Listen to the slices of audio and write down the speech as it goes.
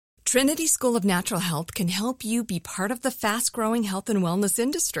Trinity School of Natural Health can help you be part of the fast-growing health and wellness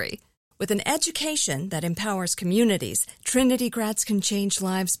industry. With an education that empowers communities, Trinity grads can change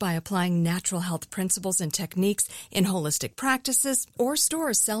lives by applying natural health principles and techniques in holistic practices or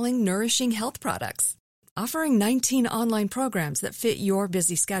stores selling nourishing health products. Offering 19 online programs that fit your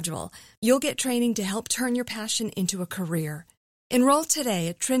busy schedule, you'll get training to help turn your passion into a career. Enroll today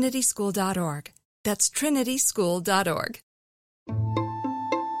at trinityschool.org. That's trinityschool.org.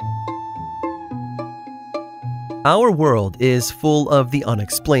 Our world is full of the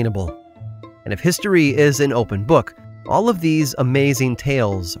unexplainable. And if history is an open book, all of these amazing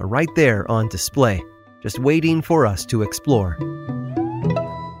tales are right there on display, just waiting for us to explore.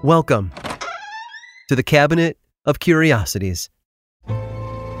 Welcome to the Cabinet of Curiosities.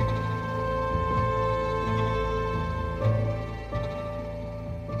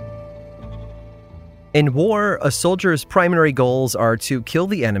 In war, a soldier's primary goals are to kill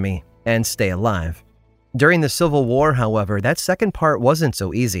the enemy and stay alive. During the Civil War, however, that second part wasn't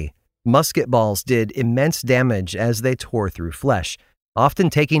so easy. Musket balls did immense damage as they tore through flesh, often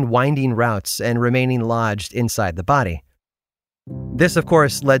taking winding routes and remaining lodged inside the body. This, of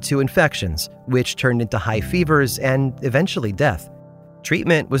course, led to infections, which turned into high fevers and eventually death.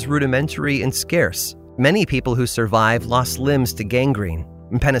 Treatment was rudimentary and scarce. Many people who survived lost limbs to gangrene,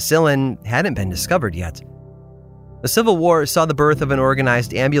 and penicillin hadn't been discovered yet. The Civil War saw the birth of an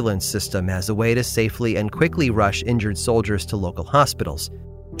organized ambulance system as a way to safely and quickly rush injured soldiers to local hospitals.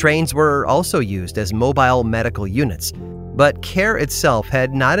 Trains were also used as mobile medical units, but care itself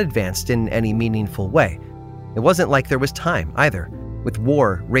had not advanced in any meaningful way. It wasn't like there was time either, with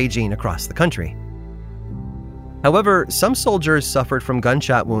war raging across the country. However, some soldiers suffered from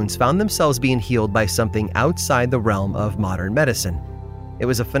gunshot wounds found themselves being healed by something outside the realm of modern medicine. It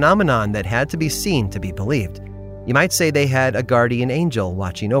was a phenomenon that had to be seen to be believed. You might say they had a guardian angel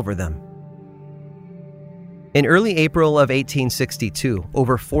watching over them. In early April of 1862,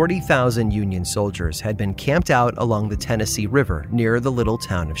 over 40,000 Union soldiers had been camped out along the Tennessee River near the little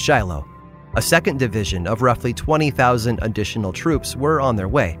town of Shiloh. A second division of roughly 20,000 additional troops were on their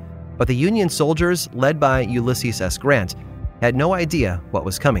way, but the Union soldiers, led by Ulysses S. Grant, had no idea what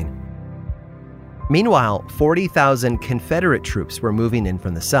was coming. Meanwhile, 40,000 Confederate troops were moving in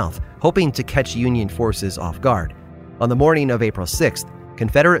from the south, hoping to catch Union forces off guard. On the morning of April 6th,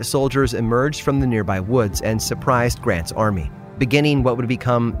 Confederate soldiers emerged from the nearby woods and surprised Grant's army, beginning what would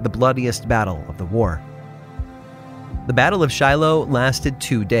become the bloodiest battle of the war. The Battle of Shiloh lasted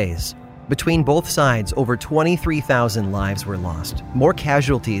 2 days. Between both sides, over 23,000 lives were lost, more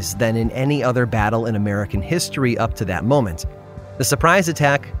casualties than in any other battle in American history up to that moment. The surprise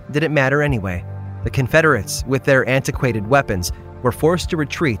attack didn't matter anyway. The Confederates, with their antiquated weapons, were forced to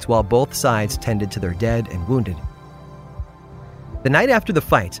retreat while both sides tended to their dead and wounded. The night after the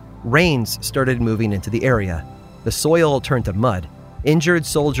fight, rains started moving into the area. The soil turned to mud. Injured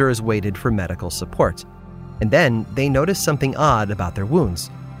soldiers waited for medical support. And then they noticed something odd about their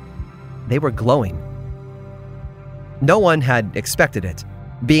wounds. They were glowing. No one had expected it.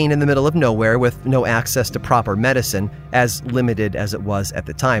 Being in the middle of nowhere with no access to proper medicine, as limited as it was at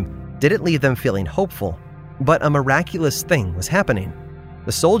the time, didn't leave them feeling hopeful, but a miraculous thing was happening.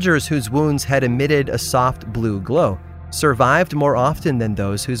 The soldiers whose wounds had emitted a soft blue glow survived more often than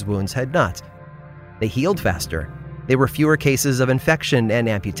those whose wounds had not. They healed faster. There were fewer cases of infection and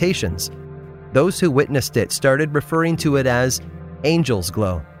amputations. Those who witnessed it started referring to it as angel's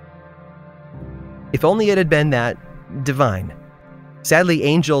glow. If only it had been that divine. Sadly,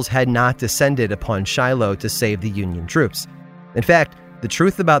 angels had not descended upon Shiloh to save the Union troops. In fact, the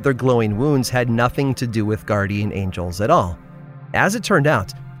truth about their glowing wounds had nothing to do with guardian angels at all. As it turned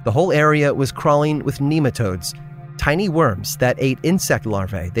out, the whole area was crawling with nematodes, tiny worms that ate insect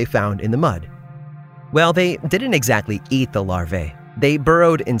larvae they found in the mud. Well, they didn't exactly eat the larvae. They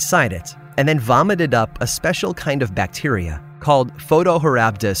burrowed inside it and then vomited up a special kind of bacteria called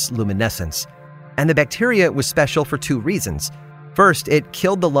Photohorabdus luminescens. And the bacteria was special for 2 reasons. First, it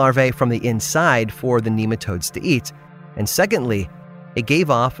killed the larvae from the inside for the nematodes to eat. And secondly, it gave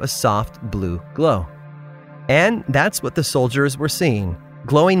off a soft blue glow. And that's what the soldiers were seeing.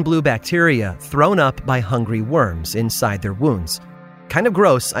 Glowing blue bacteria thrown up by hungry worms inside their wounds. Kind of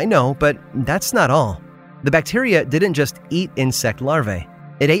gross, I know, but that's not all. The bacteria didn't just eat insect larvae.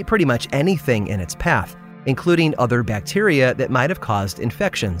 It ate pretty much anything in its path, including other bacteria that might have caused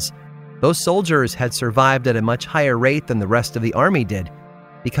infections. Those soldiers had survived at a much higher rate than the rest of the army did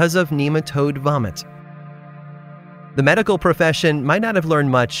because of nematode vomit. The medical profession might not have learned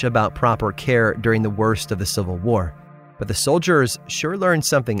much about proper care during the worst of the Civil War, but the soldiers sure learned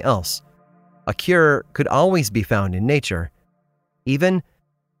something else. A cure could always be found in nature, even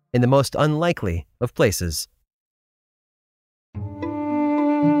in the most unlikely of places.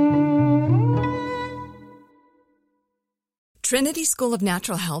 Trinity School of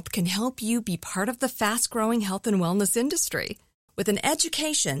Natural Health can help you be part of the fast-growing health and wellness industry. With an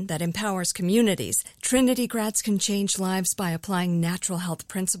education that empowers communities, Trinity grads can change lives by applying natural health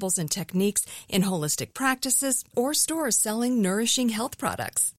principles and techniques in holistic practices or stores selling nourishing health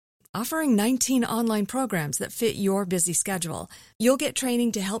products. Offering 19 online programs that fit your busy schedule, you'll get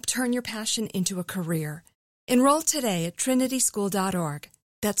training to help turn your passion into a career. Enroll today at trinityschool.org.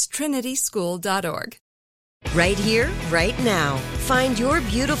 That's trinityschool.org. Right here, right now. Find your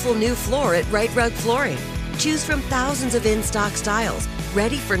beautiful new floor at Right Rug Flooring. Choose from thousands of in-stock styles,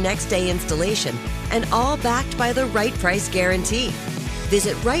 ready for next day installation, and all backed by the right price guarantee.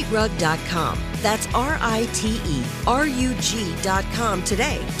 Visit rightrug.com. That's RITERUG.com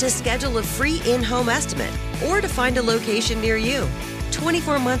today to schedule a free in-home estimate or to find a location near you.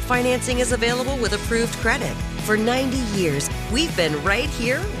 24-month financing is available with approved credit. For 90 years, we've been right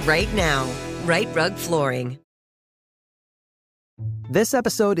here, right now. Right Rug Flooring. This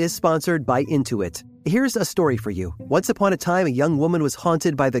episode is sponsored by Intuit. Here's a story for you. Once upon a time, a young woman was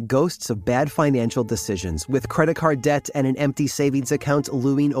haunted by the ghosts of bad financial decisions, with credit card debt and an empty savings account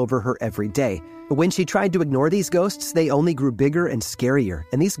looming over her every day. But when she tried to ignore these ghosts, they only grew bigger and scarier,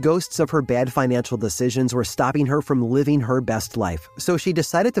 and these ghosts of her bad financial decisions were stopping her from living her best life. So she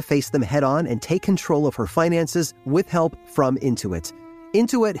decided to face them head on and take control of her finances with help from Intuit.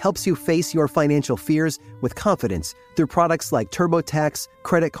 Intuit helps you face your financial fears with confidence through products like TurboTax,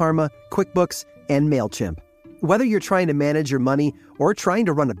 Credit Karma, QuickBooks, and MailChimp. Whether you're trying to manage your money or trying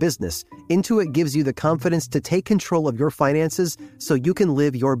to run a business, Intuit gives you the confidence to take control of your finances so you can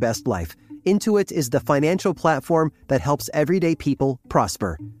live your best life. Intuit is the financial platform that helps everyday people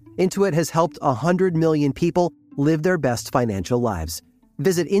prosper. Intuit has helped 100 million people live their best financial lives.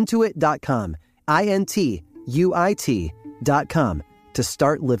 Visit Intuit.com, INTUIT.com, to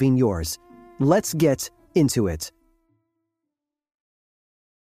start living yours. Let's get into it.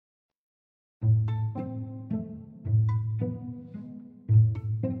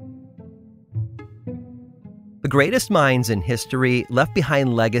 The greatest minds in history left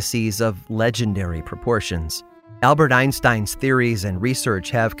behind legacies of legendary proportions. Albert Einstein's theories and research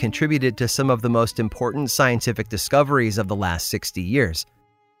have contributed to some of the most important scientific discoveries of the last 60 years.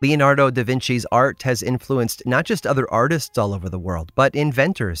 Leonardo da Vinci's art has influenced not just other artists all over the world, but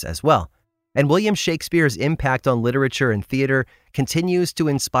inventors as well. And William Shakespeare's impact on literature and theater continues to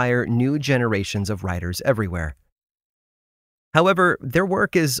inspire new generations of writers everywhere. However, their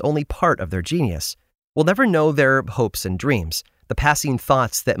work is only part of their genius. We'll never know their hopes and dreams, the passing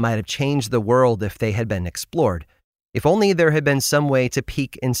thoughts that might have changed the world if they had been explored, if only there had been some way to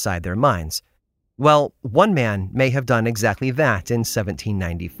peek inside their minds. Well, one man may have done exactly that in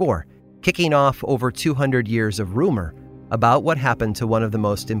 1794, kicking off over 200 years of rumor about what happened to one of the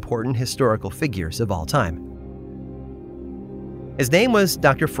most important historical figures of all time. His name was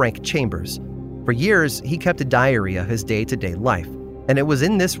Dr. Frank Chambers. For years, he kept a diary of his day-to-day life, and it was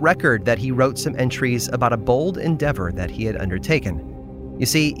in this record that he wrote some entries about a bold endeavor that he had undertaken. You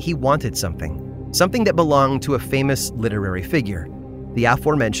see, he wanted something that belonged to a famous literary figure, the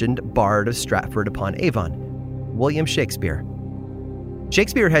aforementioned Bard of Stratford-upon-Avon, William Shakespeare.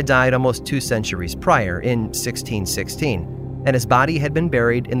 Shakespeare had died almost 2 centuries prior, in 1616, and his body had been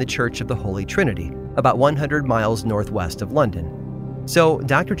buried in the Church of the Holy Trinity, about 100 miles northwest of London. So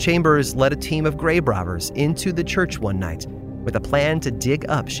Dr. Chambers led a team of grave robbers into the church one night with a plan to dig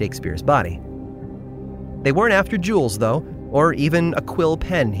up Shakespeare's body. They weren't after jewels, though, or even a quill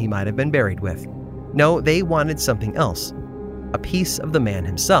pen he might have been buried with. No, they wanted something else. A piece of the man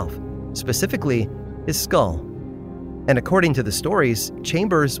himself, specifically his skull. And according to the stories,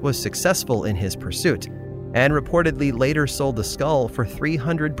 Chambers was successful in his pursuit and reportedly later sold the skull for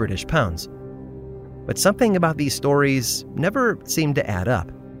 300 British pounds. But something about these stories never seemed to add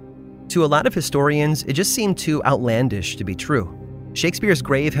up. To a lot of historians, it just seemed too outlandish to be true. Shakespeare's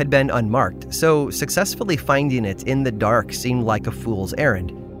grave had been unmarked, so successfully finding it in the dark seemed like a fool's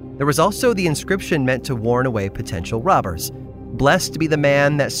errand. There was also the inscription meant to warn away potential robbers. "Blessed be the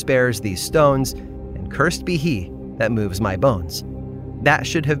man that spares these stones, and cursed be he that moves my bones." That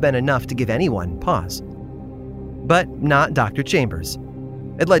should have been enough to give anyone pause. But not Dr. Chambers.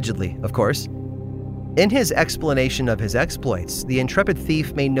 Allegedly, of course. In his explanation of his exploits, the intrepid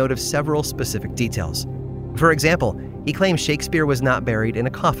thief made note of several specific details. For example, he claimed Shakespeare was not buried in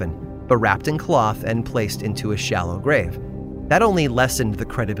a coffin, but wrapped in cloth and placed into a shallow grave. That only lessened the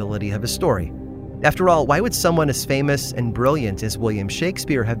credibility of his story. After all, why would someone as famous and brilliant as William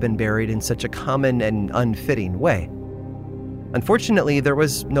Shakespeare have been buried in such a common and unfitting way? Unfortunately, there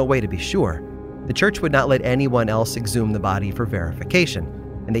was no way to be sure. The church would not let anyone else exhume the body for verification,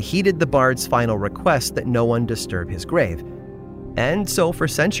 and they heeded the bard's final request that no one disturb his grave. And so for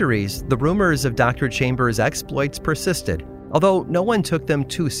centuries, the rumors of Dr. Chambers' exploits persisted, although no one took them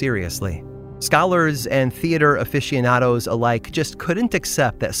too seriously. Scholars and theater aficionados alike just couldn't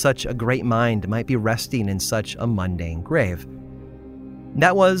accept that such a great mind might be resting in such a mundane grave.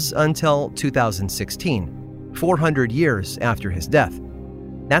 That was until 2016, 400 years after his death.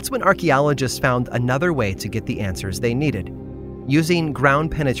 That's when archaeologists found another way to get the answers they needed. Using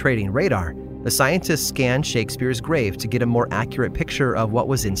ground-penetrating radar, the scientists scanned Shakespeare's grave to get a more accurate picture of what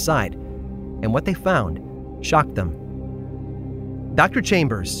was inside. And what they found shocked them. Dr.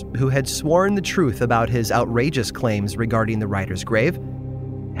 Chambers, who had sworn the truth about his outrageous claims regarding the writer's grave,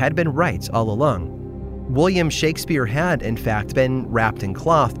 had been right all along. William Shakespeare had, in fact, been wrapped in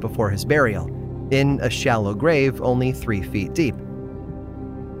cloth before his burial, in a shallow grave only 3 feet deep.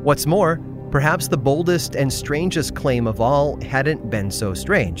 What's more, perhaps the boldest and strangest claim of all hadn't been so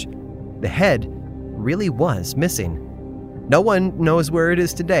strange. The head really was missing. No one knows where it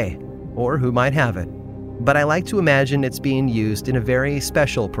is today, or who might have it, but I like to imagine it's being used in a very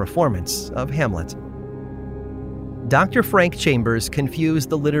special performance of Hamlet. Dr. Frank Chambers confused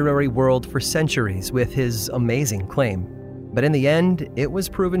the literary world for centuries with his amazing claim, but in the end, it was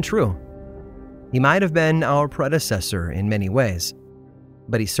proven true. He might have been our predecessor in many ways,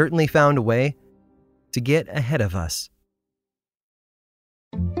 but he certainly found a way to get ahead of us.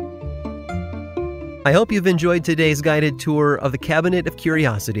 I hope you've enjoyed today's guided tour of the Cabinet of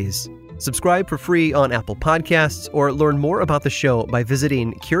Curiosities. Subscribe for free on Apple Podcasts or learn more about the show by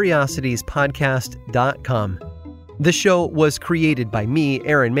visiting curiositiespodcast.com. This show was created by me,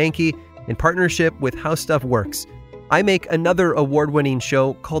 Aaron Mahnke, in partnership with How Stuff Works. I make another award-winning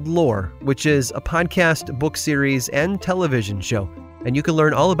show called Lore, which is a podcast, book series, and television show, and you can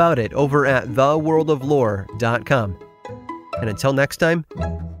learn all about it over at theworldoflore.com. And until next time,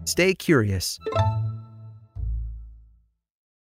 stay curious.